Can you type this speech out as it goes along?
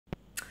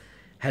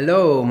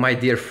Hello, my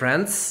dear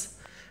friends.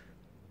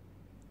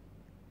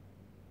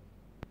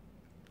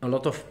 A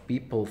lot of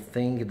people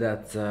think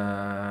that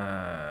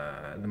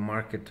the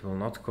market will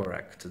not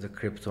correct, the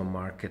crypto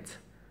market,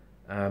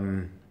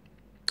 and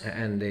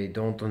they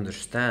don't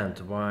understand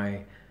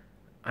why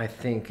I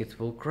think it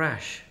will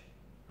crash.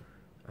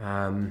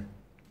 Um,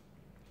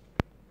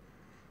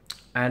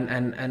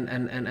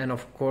 and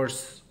of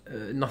course,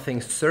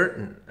 nothing's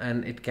certain,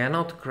 and it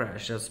cannot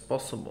crash as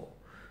possible.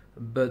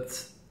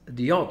 But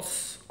the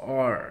odds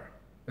are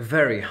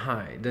very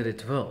high that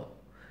it will.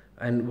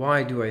 And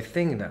why do I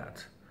think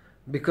that?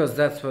 Because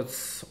that's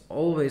what's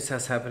always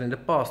has happened in the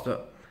past.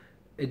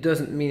 It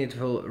doesn't mean it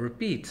will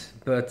repeat,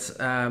 but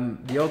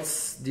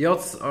the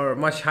odds are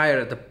much higher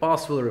that the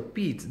past will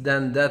repeat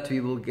than that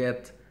we will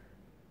get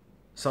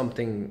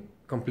something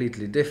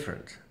completely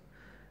different.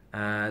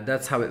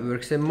 That's how it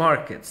works in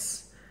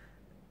markets.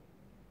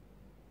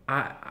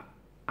 I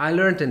I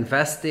learned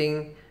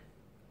investing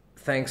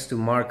thanks to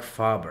Mark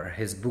Faber.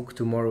 His book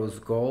Tomorrow's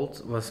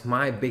Gold was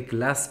my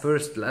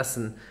first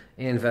lesson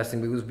in investing,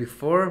 because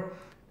before,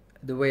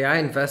 the way I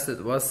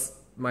invested was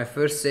my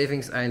first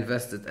savings I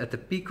invested at the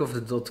peak of the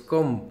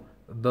dot-com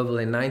bubble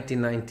in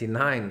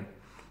 1999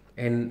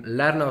 in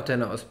Lernout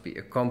and Osby,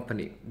 a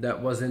company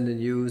that was in the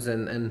news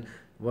and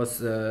was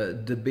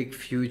the big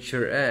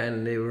future,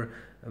 and they were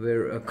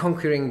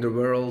conquering the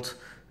world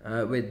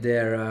with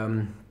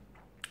their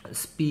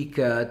speak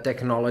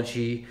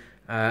technology,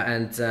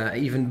 and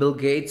even Bill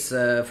Gates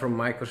from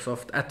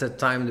Microsoft, at the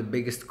time the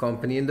biggest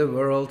company in the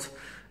world,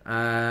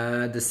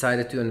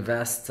 decided to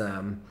invest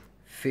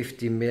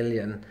 50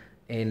 million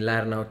in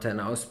Lernout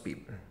and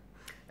Osby.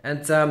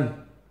 And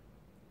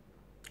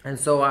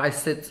so I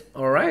said,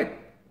 all right,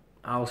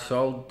 I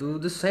shall do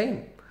the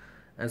same.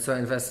 And so I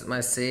invested my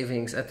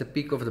savings at the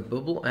peak of the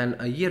bubble, and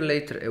a year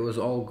later it was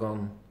all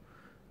gone.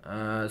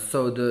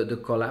 So the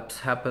collapse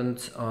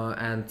happened,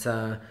 and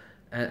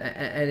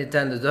it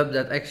ended up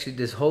that actually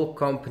this whole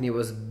company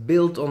was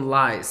built on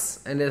lies,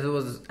 and it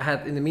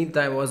had in the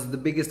meantime was the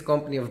biggest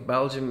company of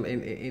Belgium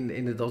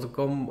in the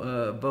dot-com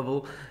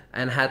bubble,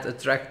 and had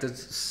attracted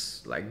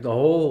like the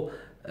whole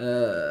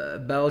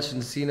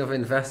Belgian scene of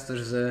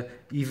investors,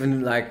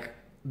 even like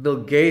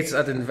Bill Gates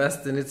had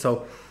invested in it.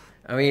 So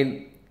I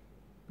mean,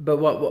 but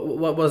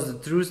what was the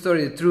true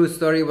story? The true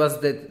story was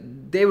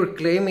that they were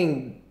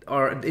claiming,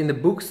 or in the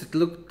books it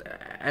looked,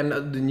 and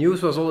the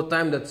news was all the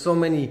time, that so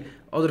many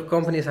other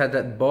companies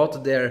had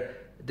bought their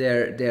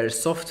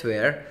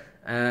software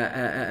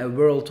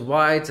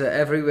worldwide,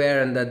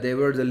 everywhere, and that they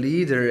were the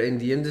leader in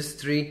the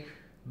industry.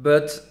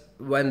 But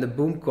when the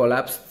boom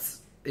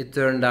collapsed, it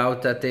turned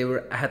out that they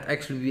had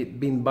actually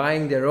been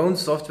buying their own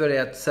software. They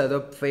had set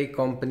up fake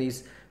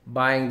companies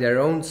buying their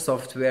own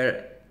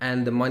software,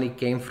 and the money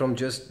came from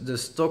just the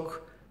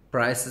stock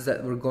prices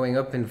that were going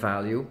up in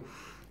value,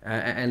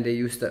 and they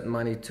used that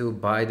money to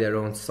buy their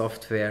own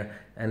software,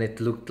 and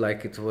it looked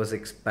like it was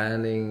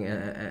expanding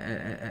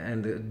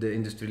and the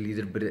industry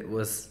leader, but it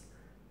was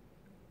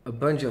a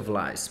bunch of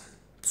lies.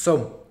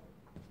 So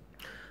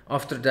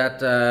after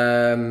that,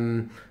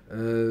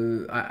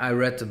 I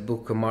read the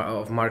book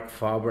of Mark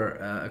Faber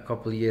a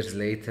couple of years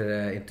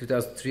later, in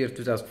 2003 or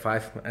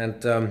 2005,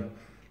 and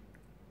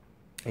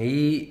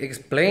he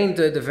explained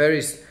the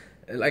various,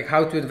 like,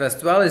 how to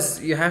invest. Well, is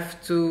you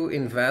have to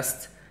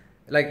invest,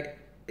 like,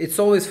 it's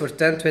always for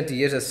 10-20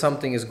 years that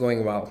something is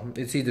going well.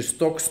 It's either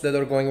stocks that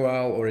are going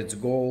well, or it's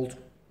gold,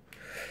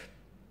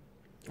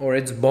 or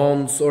it's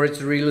bonds, or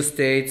it's real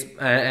estate,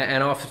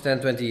 and after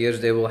 10-20 years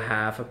they will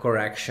have a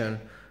correction,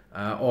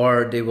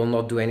 or they will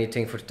not do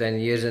anything for 10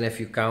 years. And if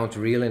you count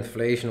real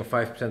inflation of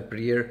 5% per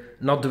year,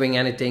 not doing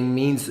anything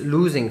means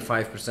losing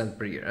 5%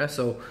 per year.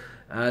 So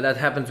that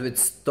happens with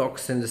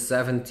stocks in the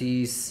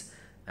 70s,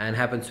 and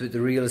happens with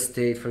real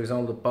estate, for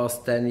example, the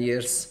past 10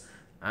 years.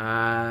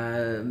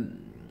 And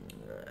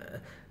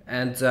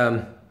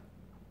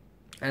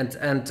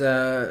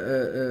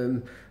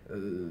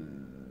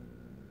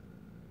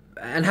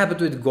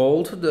happened with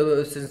gold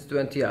since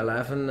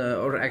 2011,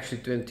 or actually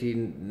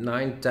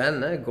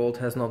 2009-10. Gold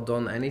has not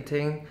done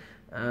anything,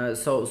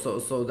 so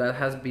that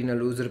has been a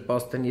loser the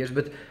past 10 years.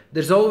 But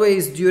there's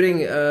always,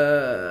 during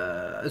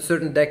a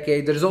certain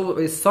decade, there's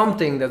always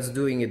something that's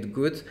doing it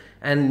good,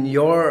 and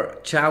your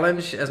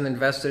challenge as an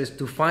investor is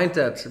to find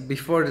that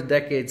before the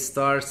decade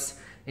starts.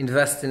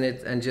 Invest in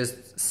it and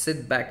just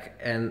sit back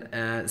and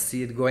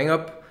see it going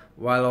up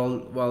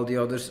while the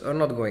others are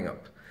not going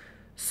up.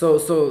 So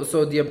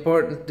the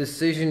important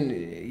decision,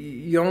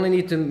 you only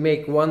need to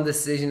make one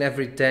decision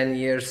every 10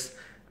 years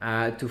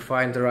to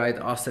find the right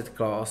asset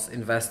class,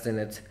 invest in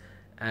it,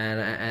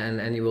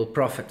 and you will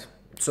profit.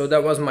 So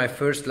that was my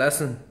first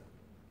lesson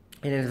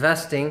in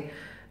investing,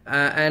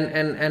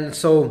 and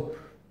so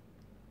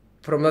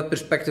from that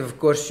perspective, of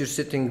course, you're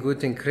sitting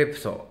good in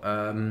crypto.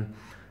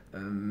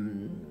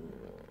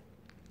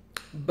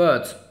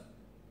 But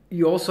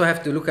you also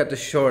have to look at the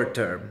short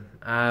term,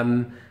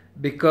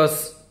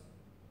 because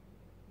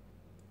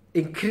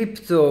in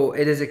crypto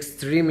it is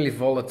extremely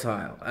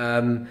volatile.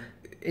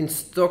 In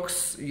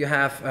stocks you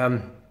have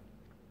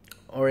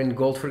or in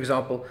gold, for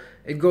example,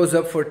 it goes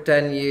up for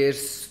 10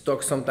 years,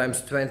 stocks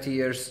sometimes 20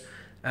 years,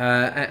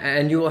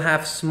 and you will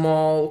have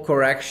small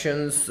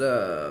corrections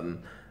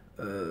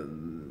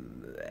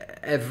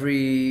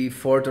every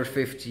fourth or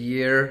fifth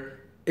year.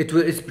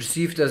 It's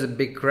perceived as a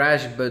big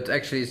crash, but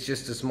actually it's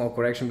just a small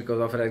correction, because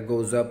after that it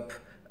goes up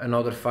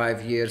another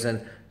 5 years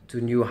and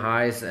to new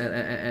highs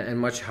and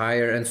much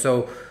higher. And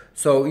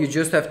so you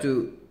just have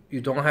to,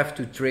 you don't have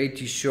to trade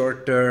these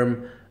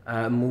short-term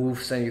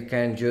moves, and you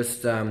can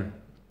just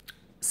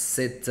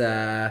sit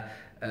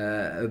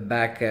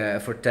back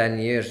for 10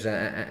 years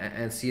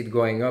and see it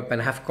going up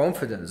and have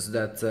confidence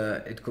that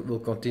it will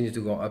continue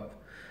to go up.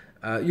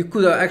 You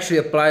could actually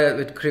apply that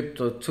with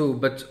crypto too,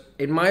 but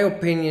in my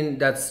opinion,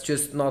 that's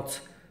just not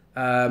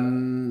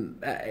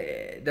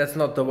that's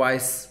not the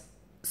wise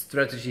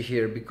strategy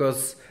here,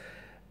 because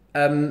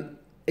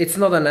it's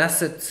not an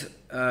asset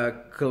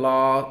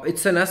class.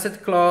 It's an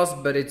asset class,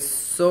 but it's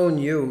so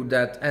new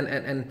that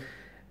and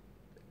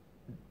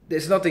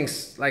there's nothing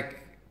like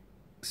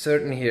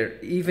certain here.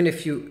 Even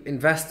if you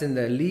invest in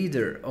the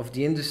leader of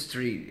the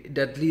industry,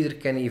 that leader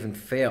can even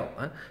fail.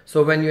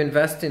 So when you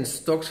invest in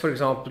stocks, for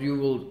example, you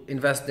will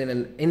invest in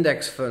an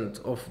index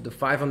fund of the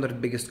 500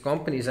 biggest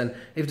companies, and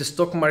if the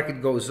stock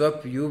market goes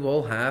up, you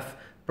will have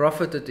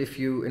profited if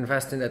you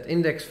invest in that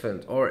index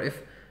fund. Or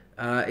if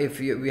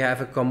we have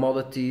a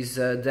commodities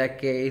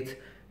decade,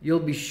 you'll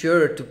be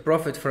sure to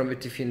profit from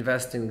it if you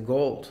invest in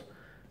gold.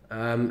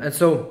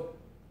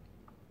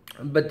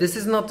 But this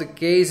is not the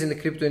case in the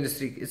crypto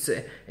industry.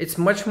 It's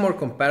much more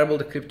comparable,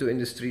 the crypto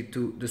industry,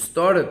 to the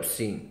startup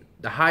scene,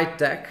 the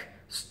high-tech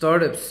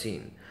startup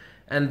scene.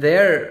 And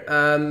there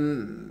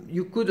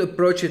you could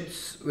approach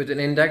it with an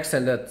index,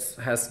 and that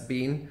has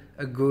been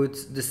a good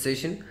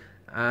decision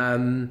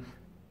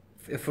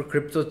for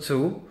crypto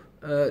too.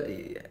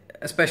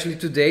 Especially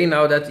today,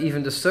 now that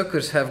even the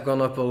suckers have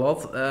gone up a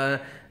lot.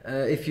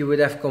 If you would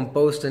have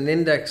composed an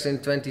index in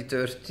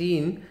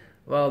 2013,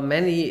 well,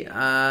 many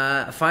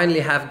finally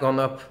have gone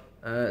up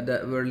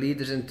that were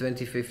leaders in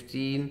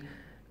 2015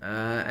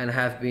 and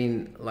have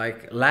been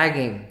like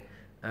lagging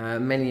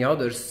many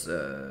others.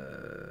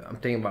 I'm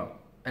thinking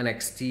about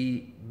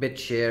NXT,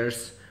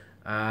 BitShares,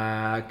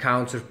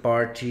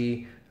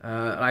 Counterparty,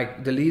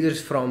 like the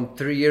leaders from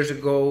 3 years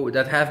ago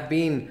that have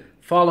been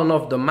fallen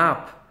off the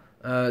map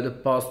the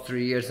past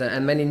 3 years,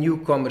 and many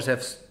newcomers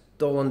have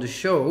stolen the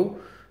show.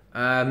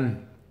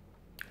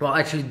 Well,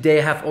 actually,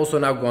 they have also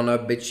now gone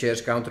up,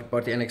 BitShares,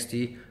 Counterparty,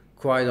 NXT,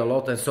 quite a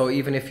lot. And so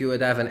even if you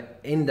would have an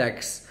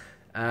index,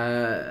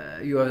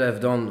 you would have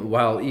done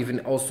well, even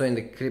also in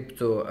the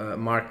crypto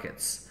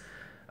markets.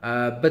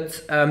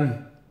 But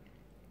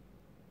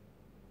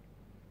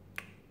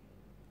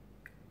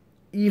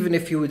even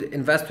if you would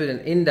invest with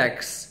an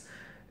index,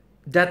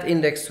 that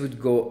index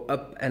would go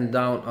up and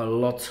down a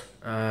lot.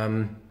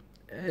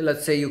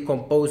 Let's say you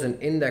compose an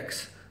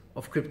index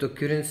of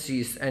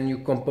cryptocurrencies and you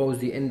compose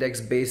the index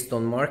based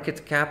on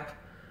market cap,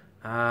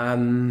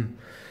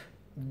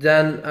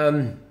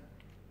 then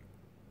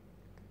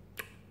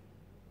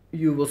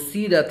you will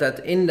see that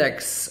that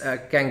index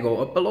can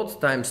go up a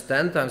lot, times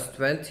 10, times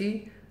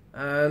 20,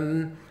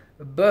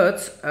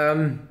 but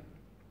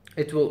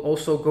it will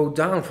also go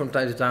down from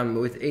time to time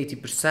with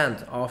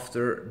 80%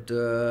 after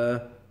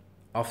the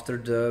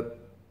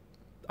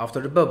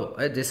bubble.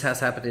 This has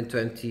happened in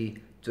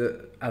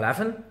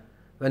 2011.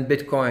 When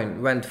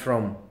Bitcoin went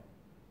from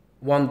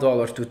 $1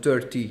 to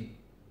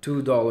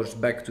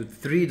 $32 back to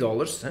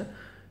 $3.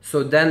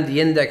 So then the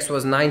index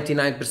was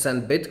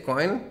 99%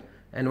 Bitcoin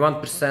and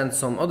 1%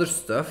 some other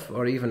stuff,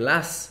 or even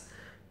less.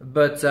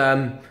 But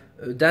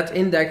that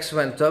index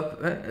went up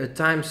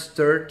times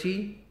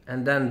 30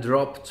 and then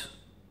dropped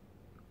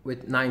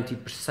with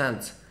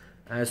 90%.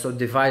 So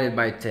divided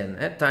by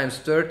 10. Times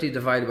 30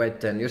 divided by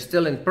 10. You're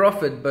still in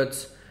profit,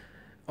 but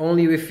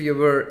only if you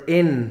were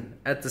in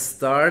at the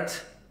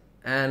start.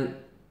 And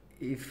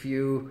if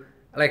you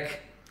like,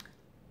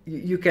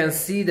 you can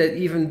see that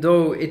even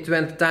though it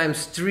went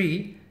times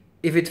 3,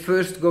 if it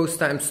first goes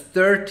times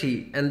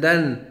 30 and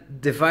then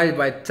divided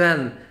by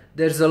 10,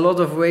 there's a lot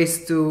of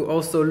ways to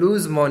also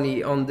lose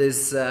money on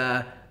this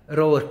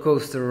roller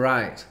coaster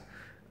ride.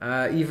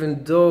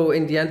 Even though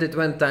in the end it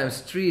went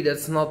times 3,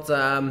 that's not,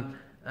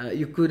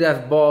 you could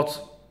have bought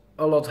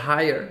a lot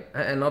higher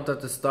and not at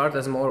the start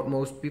as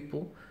most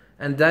people.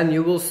 And then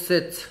you will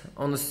sit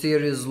on a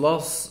serious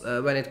loss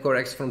when it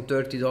corrects from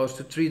 $30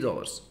 to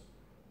 $3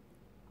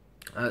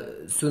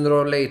 sooner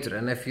or later.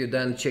 And if you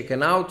then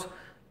chicken out,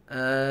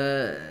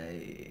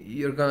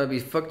 you're gonna be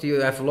fucked. You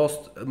have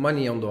lost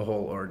money on the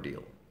whole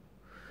ordeal.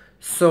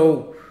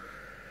 So,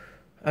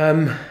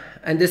 and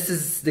this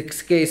is the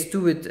case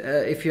too with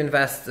if you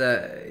invest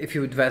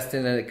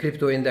in a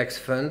crypto index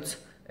fund,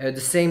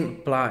 the same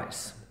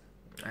applies.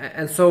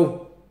 And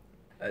so.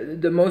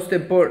 The most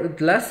important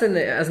lesson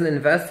as an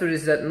investor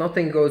is that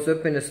nothing goes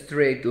up in a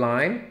straight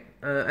line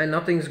and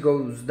nothing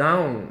goes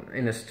down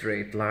in a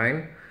straight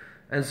line.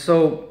 And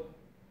so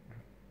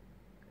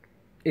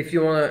if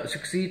you want to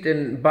succeed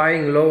in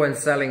buying low and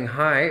selling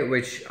high,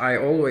 which I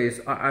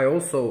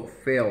also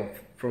fail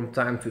from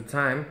time to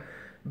time,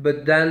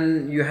 but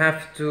then you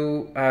have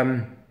to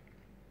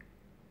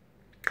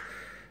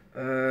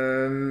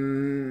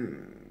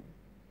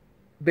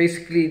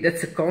basically,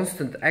 that's a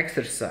constant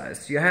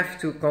exercise. You have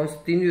to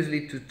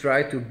continuously to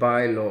try to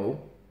buy low,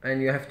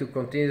 and you have to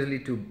continuously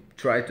to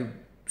try to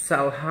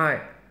sell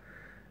high.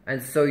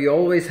 And so you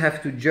always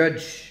have to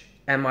judge,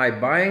 am I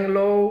buying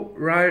low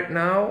right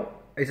now?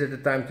 Is it a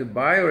time to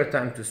buy or a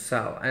time to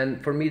sell?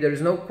 And for me, there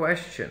is no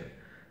question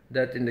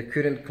that in the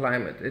current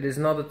climate, it is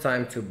not a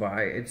time to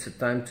buy, it's a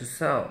time to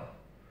sell.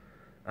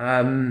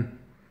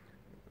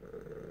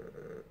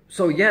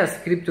 So yes,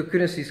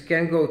 cryptocurrencies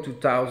can go to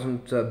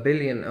 1,000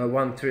 billion,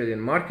 1 trillion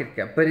market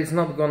cap, but it's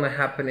not gonna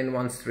happen in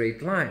one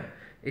straight line.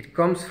 It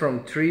comes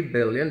from 3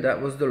 billion,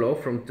 that was the low,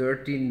 from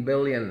 13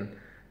 billion.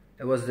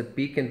 It was the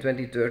peak in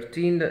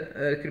 2013,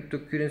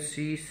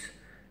 cryptocurrencies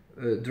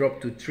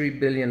dropped to 3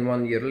 billion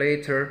 1 year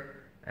later,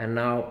 and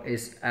now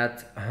is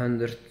at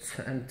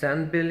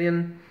 110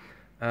 billion.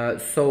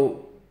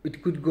 So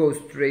it could go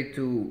straight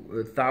to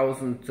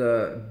 1,000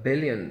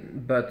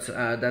 billion, but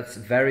that's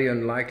very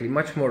unlikely.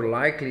 Much more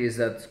likely is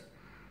that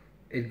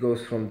it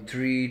goes from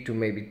 3 to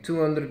maybe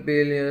 200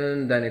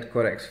 billion, then it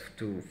corrects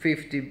to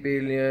 50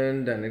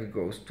 billion, then it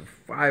goes to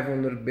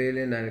 500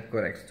 billion, then it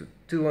corrects to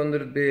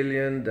 200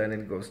 billion, then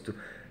it goes to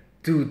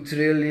 2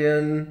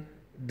 trillion,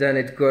 then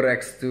it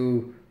corrects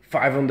to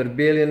 500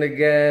 billion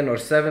again, or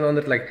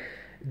 700. Like,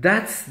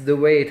 that's the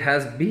way it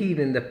has been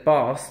in the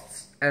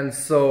past, and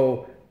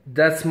so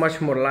that's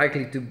much more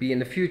likely to be in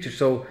the future.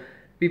 So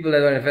people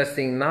that are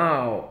investing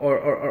now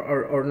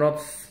or not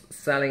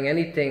selling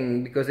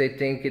anything because they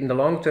think in the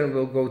long term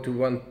will go to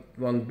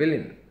 1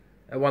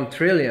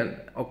 trillion.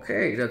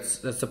 Okay,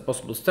 that's a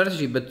possible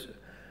strategy, but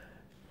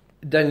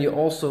then you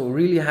also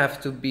really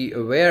have to be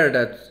aware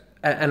that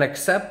and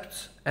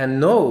accept and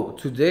know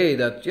today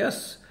that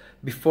yes,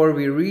 before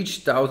we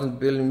reach 1,000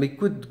 billion, we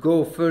could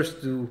go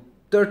first to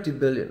 30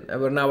 billion, and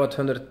we're now at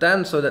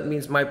 110, so that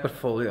means my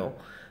portfolio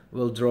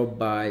will drop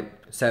by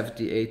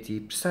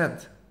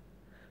 70–80%.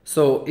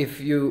 So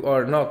if you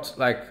are not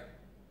like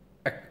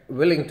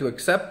willing to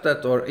accept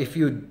that, or if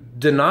you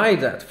deny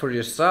that for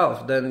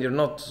yourself, then you're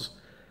not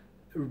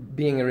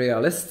being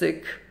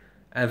realistic,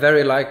 and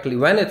very likely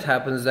when it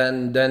happens,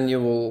 then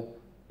you will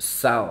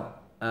sell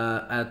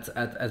on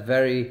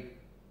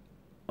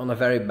a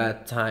very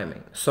bad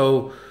timing.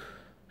 So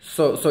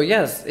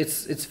yes,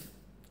 it's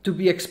to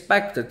be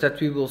expected that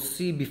we will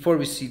see, before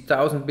we see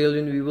 1,000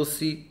 billion, we will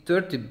see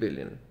 30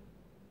 billion.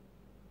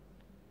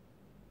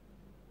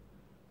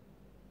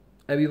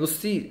 And we will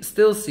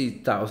still see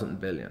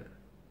 1,000 billion.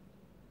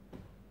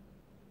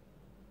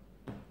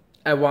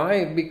 And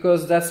why?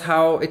 Because that's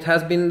how it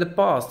has been in the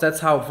past. That's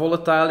how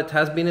volatile it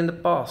has been in the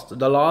past.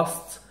 The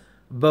last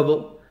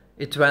bubble,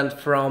 it went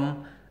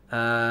from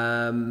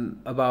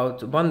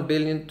about 1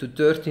 billion to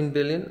 13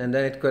 billion, and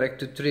then it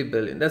corrected to 3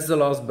 billion. That's the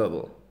last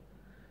bubble.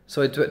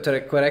 So it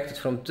corrected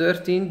from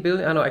 13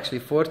 billion, actually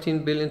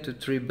 14 billion to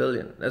 3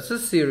 billion. That's a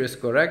serious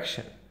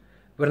correction.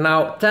 We're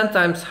now 10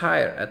 times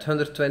higher at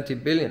 120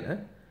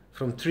 billion,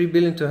 from 3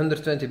 billion to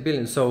 120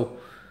 billion. So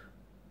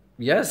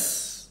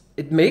yes,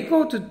 it may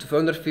go to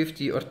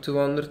 250 or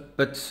 200,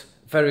 but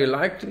very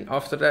likely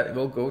after that it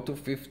will go to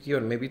 50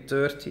 or maybe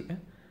 30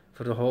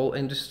 for the whole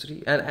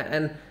industry.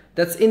 And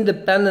that's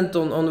independent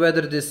on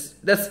whether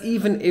that's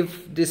even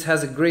if this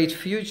has a great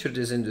future,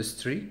 this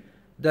industry,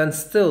 then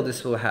still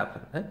this will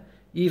happen.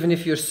 Even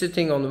if you're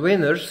sitting on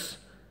winners,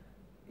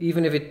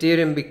 even if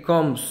Ethereum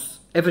becomes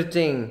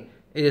everything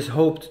it is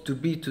hoped to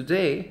be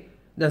today,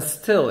 then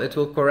still it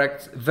will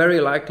correct very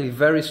likely,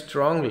 very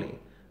strongly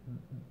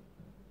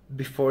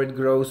before it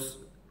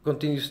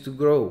continues to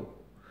grow.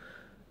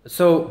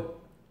 So,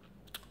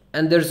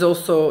 and there's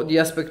also the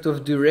aspect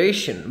of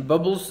duration.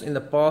 Bubbles in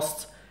the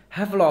past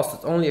have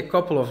lasted only a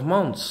couple of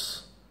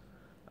months.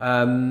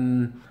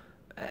 And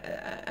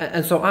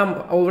so I'm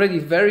already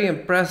very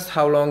impressed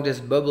how long this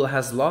bubble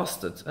has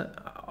lasted.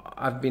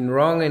 I've been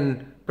wrong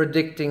in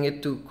predicting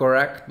it to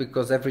correct,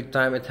 because every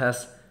time it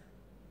has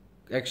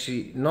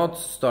actually not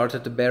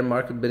started the bear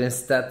market, but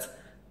instead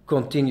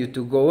continued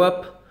to go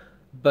up.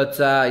 But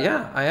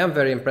yeah, I am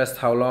very impressed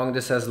how long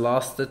this has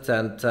lasted,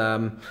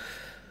 and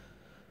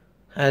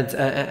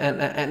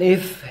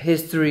if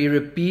history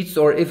repeats,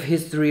 or if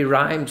history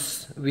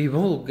rhymes, we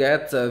will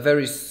get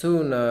very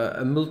soon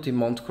a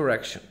multi-month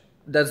correction.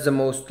 That's the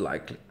most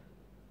likely.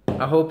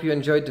 I hope you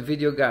enjoyed the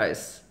video,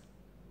 guys,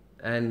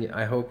 and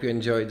I hope you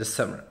enjoyed the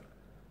summer.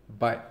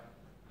 Bye.